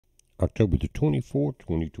October the 24th,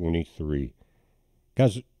 2023.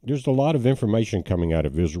 Guys, there's a lot of information coming out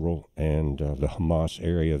of Israel and the Hamas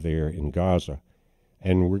area there in Gaza.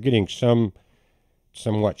 And we're getting some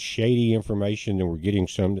somewhat shady information, and we're getting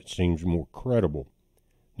some that seems more credible.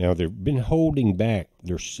 Now, they've been holding back.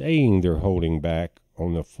 They're saying they're holding back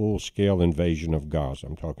on the full-scale invasion of Gaza.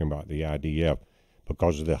 I'm talking about the IDF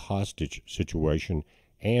because of the hostage situation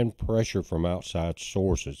and pressure from outside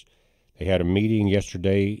sources. They had a meeting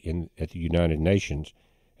yesterday at the United Nations,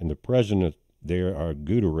 and the president there,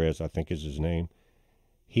 Guterres, I think is his name,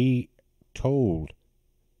 he told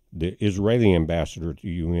the Israeli ambassador to the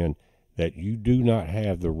UN that you do not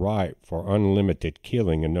have the right for unlimited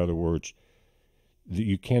killing. In other words,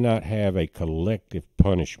 you cannot have a collective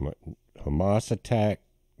punishment. Hamas attacked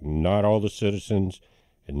not all the citizens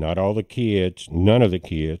and not all the kids, none of the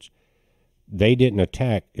kids. They didn't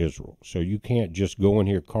attack Israel, so you can't just go in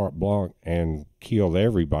here carte blanche and kill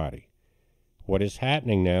everybody. What is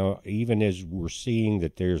happening now, even as we're seeing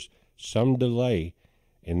that there's some delay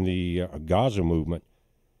in the Gaza movement,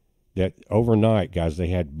 that overnight, guys, they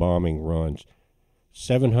had bombing runs.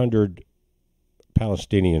 700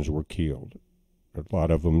 Palestinians were killed, a lot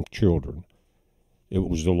of them children. It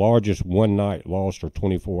was the largest one-night loss or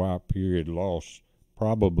 24-hour period loss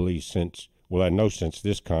probably since, well, I know since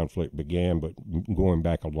this conflict began, but going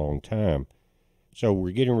back a long time. So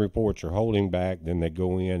we're getting reports they're holding back, then they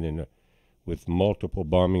go in and with multiple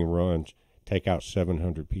bombing runs, take out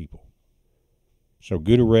 700 people. So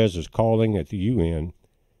Guterres is calling at the UN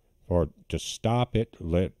to stop it,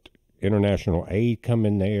 let international aid come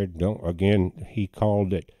in there. He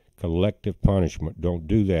called it collective punishment. Don't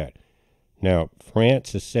do that. Now,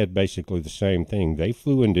 France has said basically the same thing. They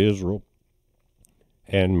flew into Israel,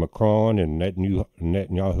 and Macron and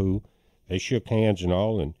Netanyahu, they shook hands and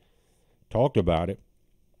all and talked about it.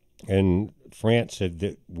 And France said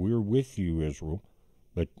that we're with you, Israel.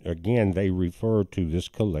 But again, they refer to this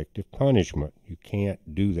collective punishment. You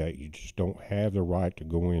can't do that. You just don't have the right to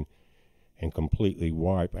go in and completely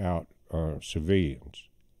wipe out civilians.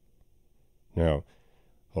 Now,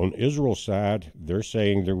 on Israel's side, they're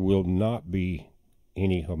saying there will not be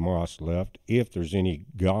any Hamas left, if there's any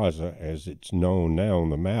Gaza, as it's known now on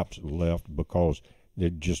the maps, left, because they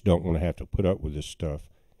just don't want to have to put up with this stuff.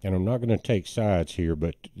 And I'm not going to take sides here,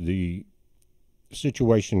 but the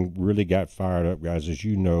situation really got fired up, guys, as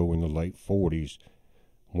you know, in the late 40s,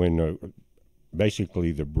 when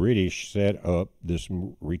basically the British set up this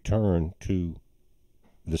return to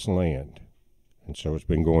this land. And so it's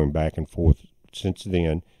been going back and forth since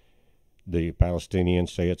then. The Palestinians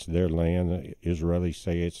say it's their land. The Israelis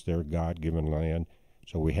say it's their God-given land.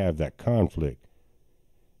 So we have that conflict.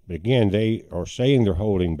 But again, they are saying they're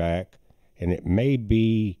holding back, and it may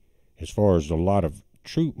be as far as a lot of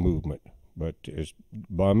troop movement, but it's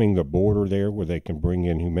bombing the border there where they can bring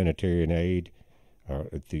in humanitarian aid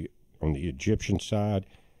on the Egyptian side.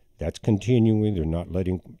 That's continuing. They're not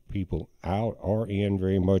letting people out or in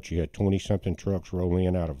very much. You had 20-something trucks roll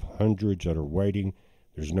in out of hundreds that are waiting.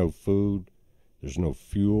 There's no food. There's no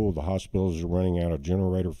fuel. The hospitals are running out of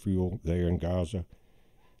generator fuel there in Gaza.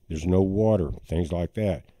 There's no water, things like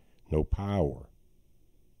that. No power.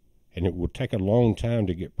 And it will take a long time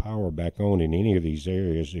to get power back on in any of these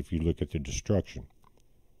areas if you look at the destruction.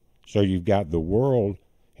 So you've got the world,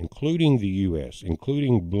 including the U.S.,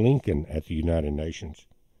 including Blinken at the United Nations,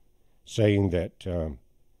 saying that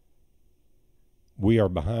we are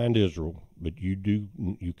behind Israel, but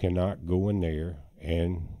you cannot go in there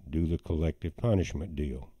and do the collective punishment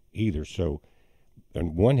deal either. So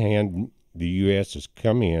on one hand, the U.S. has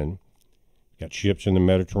come in, got ships in the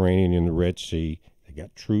Mediterranean and the Red Sea. They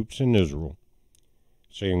got troops in Israel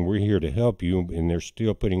saying we're here to help you, and they're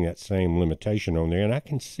still putting that same limitation on there. And I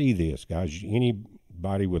can see this, guys.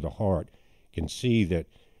 Anybody with a heart can see that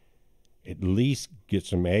at least get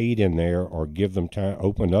some aid in there or give them time,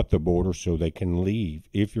 open up the border so they can leave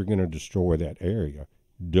if you're going to destroy that area.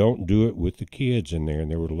 Don't do it with the kids in there.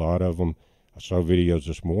 And there were a lot of them. I saw videos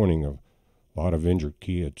this morning of a lot of injured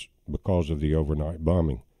kids because of the overnight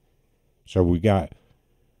bombing. So we got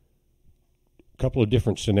a couple of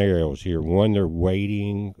different scenarios here. One, they're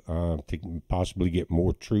waiting to possibly get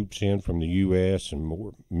more troops in from the U.S. and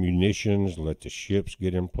more munitions, let the ships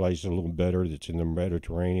get in place a little better that's in the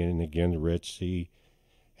Mediterranean and, again, the Red Sea,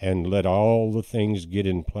 and let all the things get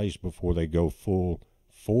in place before they go full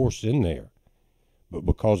force in there. But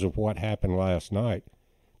because of what happened last night,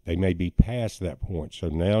 they may be past that point. So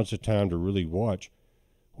now's the time to really watch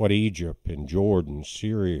what Egypt and Jordan,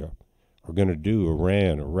 Syria are going to do,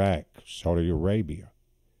 Iran, Iraq, Saudi Arabia.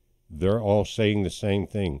 They're all saying the same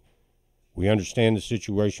thing. We understand the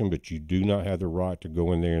situation, but you do not have the right to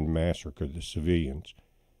go in there and massacre the civilians.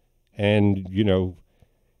 And, you know,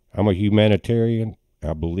 I'm a humanitarian.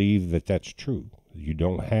 I believe that that's true. You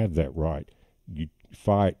don't have that right. You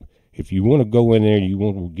fight. If you want to go in there and you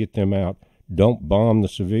want to get them out, don't bomb the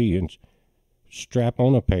civilians. Strap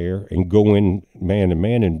on a pair and go in man to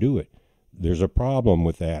man and do it. There's a problem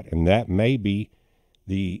with that, and that may be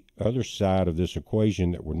the other side of this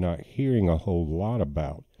equation that we're not hearing a whole lot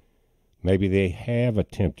about. Maybe they have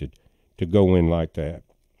attempted to go in like that,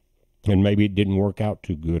 and maybe it didn't work out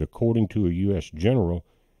too good. According to a U.S. general,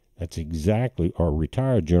 that's exactly, or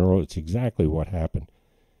retired general, it's exactly what happened.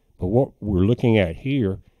 But what we're looking at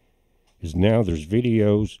here is now there's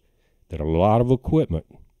videos that a lot of equipment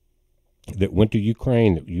that went to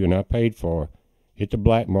Ukraine that you and I paid for hit the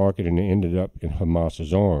black market and ended up in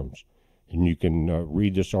Hamas's arms. And you can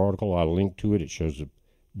read this article. I'll link to it. It shows the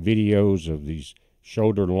videos of these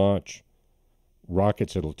shoulder launch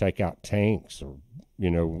rockets that'll take out tanks or,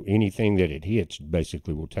 you know, anything that it hits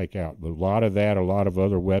basically will take out. But a lot of that, a lot of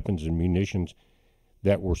other weapons and munitions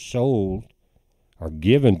that were sold or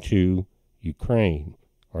given to Ukraine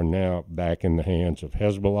are now back in the hands of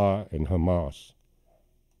Hezbollah and Hamas.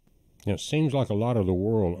 Now, it seems like a lot of the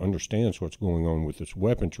world understands what's going on with this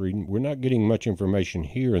weaponry. We're not getting much information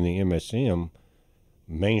here in the MSM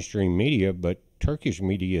mainstream media, but Turkish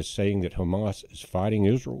media is saying that Hamas is fighting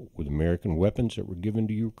Israel with American weapons that were given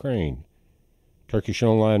to Ukraine. Turkish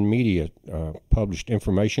online media published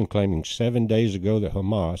information claiming 7 days ago that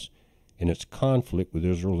Hamas, in its conflict with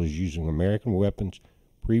Israel, is using American weapons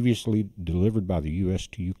previously delivered by the U.S.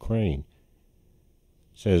 to Ukraine.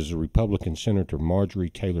 Says Republican Senator Marjorie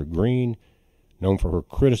Taylor Greene, known for her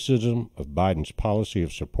criticism of Biden's policy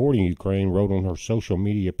of supporting Ukraine, wrote on her social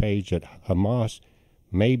media page that Hamas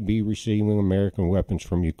may be receiving American weapons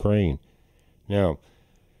from Ukraine. Now,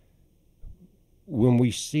 when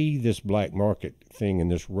we see this black market thing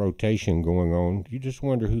and this rotation going on, you just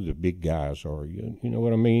wonder who the big guys are. You know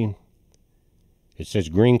what I mean? It says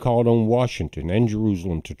Greene called on Washington and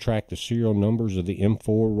Jerusalem to track the serial numbers of the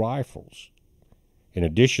M4 rifles. In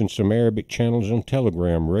addition, some Arabic channels on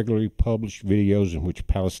Telegram regularly publish videos in which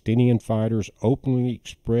Palestinian fighters openly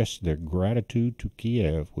express their gratitude to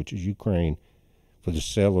Kiev, which is Ukraine, for the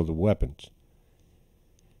sale of the weapons.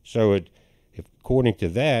 So, according to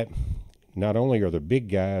that, not only are the big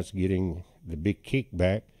guys getting the big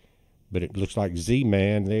kickback, but it looks like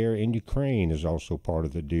Z-Man there in Ukraine is also part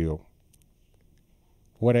of the deal.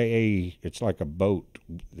 It's like a boat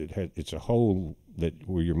that it's a hole that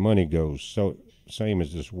where your money goes. So same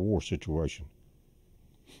as this war situation.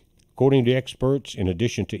 According to experts, in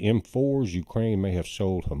addition to M4s, Ukraine may have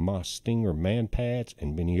sold Hamas Stinger manpads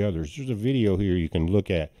and many others. There's a video here you can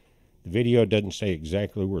look at. The video doesn't say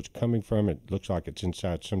exactly where it's coming from. It looks like it's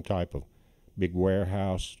inside some type of big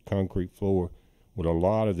warehouse, concrete floor, with a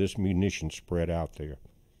lot of this munition spread out there.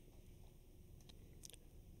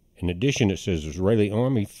 In addition, it says Israeli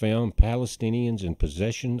army found Palestinians in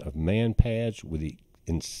possession of manpads with the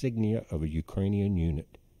insignia of a Ukrainian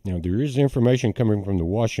unit. Now, there is information coming from the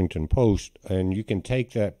Washington Post, and you can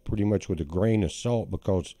take that pretty much with a grain of salt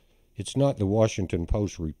because it's not the Washington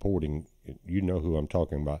Post reporting. You know who I'm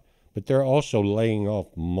talking about. But they're also laying off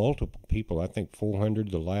multiple people, I think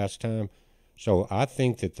 400 the last time. So I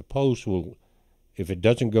think that the Post will, if it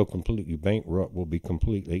doesn't go completely bankrupt, will be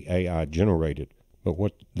completely AI generated. But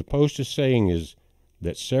what the Post is saying is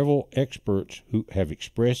that several experts who have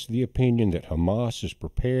expressed the opinion that Hamas is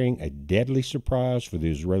preparing a deadly surprise for the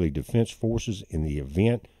Israeli Defense Forces in the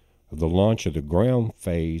event of the launch of the ground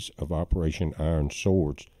phase of Operation Iron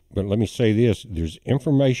Swords. But let me say this, there's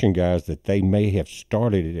information, guys, that they may have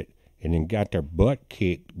started it and then got their butt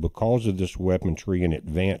kicked because of this weaponry and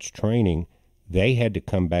advanced training. They had to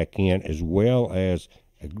come back in, as well as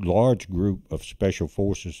a large group of special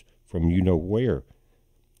forces from you-know-where.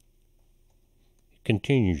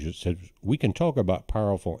 Continues, it says, we can talk about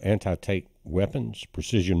powerful anti-tank weapons,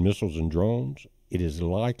 precision missiles, and drones. It is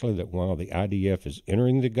likely that while the IDF is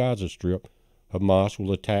entering the Gaza Strip, Hamas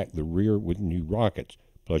will attack the rear with new rockets.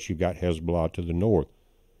 Plus, you've got Hezbollah to the north.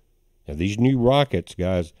 Now, these new rockets,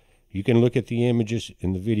 guys, you can look at the images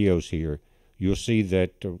in the videos here. You'll see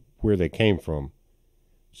that where they came from.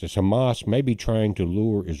 It says Hamas may be trying to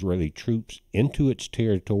lure Israeli troops into its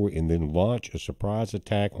territory and then launch a surprise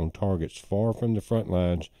attack on targets far from the front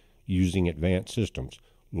lines using advanced systems.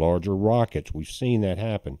 Larger rockets, we've seen that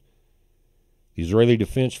happen. The Israeli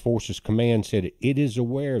Defense Forces Command said it is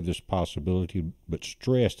aware of this possibility, but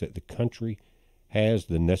stressed that the country has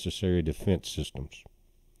the necessary defense systems.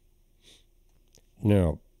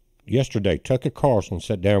 Now, yesterday, Tucker Carlson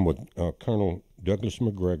sat down with Colonel Douglas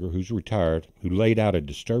Macgregor, who's retired, who laid out a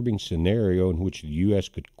disturbing scenario in which the U.S.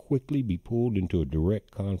 could quickly be pulled into a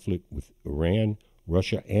direct conflict with Iran,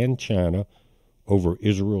 Russia, and China over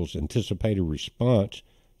Israel's anticipated response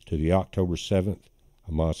to the October 7th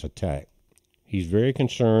Hamas attack. He's very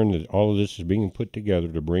concerned that all of this is being put together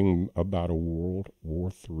to bring about a World War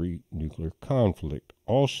III nuclear conflict.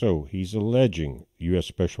 Also, he's alleging U.S.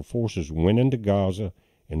 Special Forces went into Gaza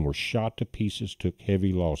and were shot to pieces, took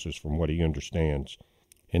heavy losses from what he understands.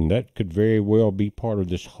 And that could very well be part of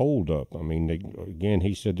this holdup. I mean, again,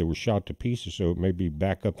 he said they were shot to pieces, so it may be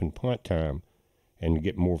back up in punt time and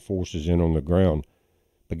get more forces in on the ground.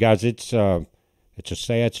 But, guys, it's a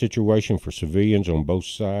sad situation for civilians on both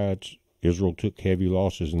sides. Israel took heavy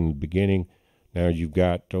losses in the beginning. Now you've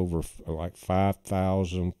got over like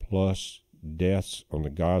 5,000 plus deaths on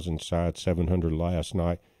the Gazan side, 700 last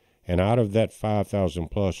night. And out of that 5,000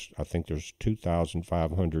 plus, I think there's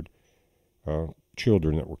 2,500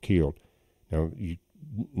 children that were killed. Now, you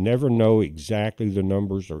never know exactly the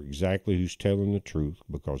numbers or exactly who's telling the truth,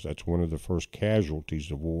 because that's one of the first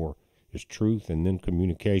casualties of war is truth and then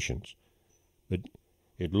communications. But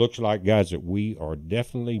it looks like, guys, that we are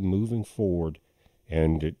definitely moving forward,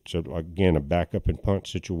 and it's, again, a backup and punt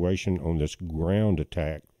situation on this ground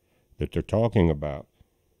attack that they're talking about.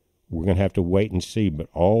 We're going to have to wait and see, but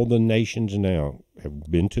all the nations now have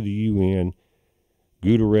been to the UN.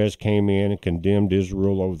 Guterres came in and condemned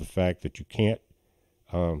Israel over the fact that you can't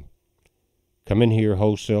come in here,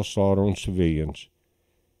 wholesale slaughter on civilians.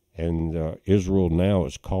 And Israel now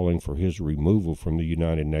is calling for his removal from the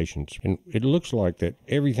United Nations. And it looks like that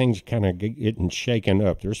everything's kind of getting shaken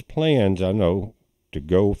up. There's plans, I know, to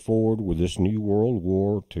go forward with this new world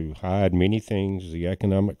war, to hide many things, the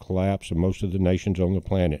economic collapse of most of the nations on the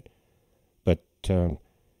planet. But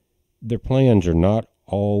their plans are not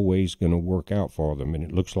always going to work out for them. And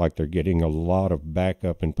it looks like they're getting a lot of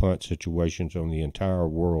backup and punt situations on the entire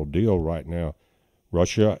world deal right now.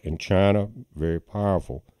 Russia and China, very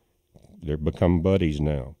powerful. They've become buddies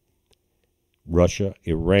now. Russia,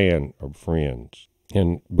 Iran are friends.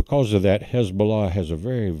 And because of that, Hezbollah has a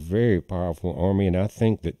very, very powerful army, and I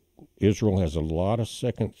think that Israel has a lot of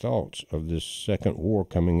second thoughts of this second war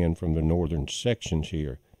coming in from the northern sections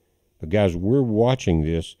here. But guys, we're watching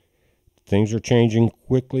this. Things are changing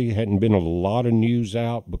quickly. Hadn't been a lot of news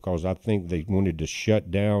out because I think they wanted to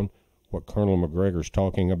shut down what Colonel Macgregor's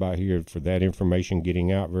talking about here for that information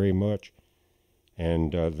getting out very much.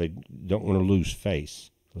 And they don't want to lose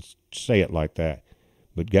face. Let's say it like that.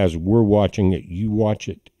 But, guys, we're watching it. You watch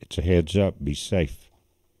it. It's a heads up. Be safe.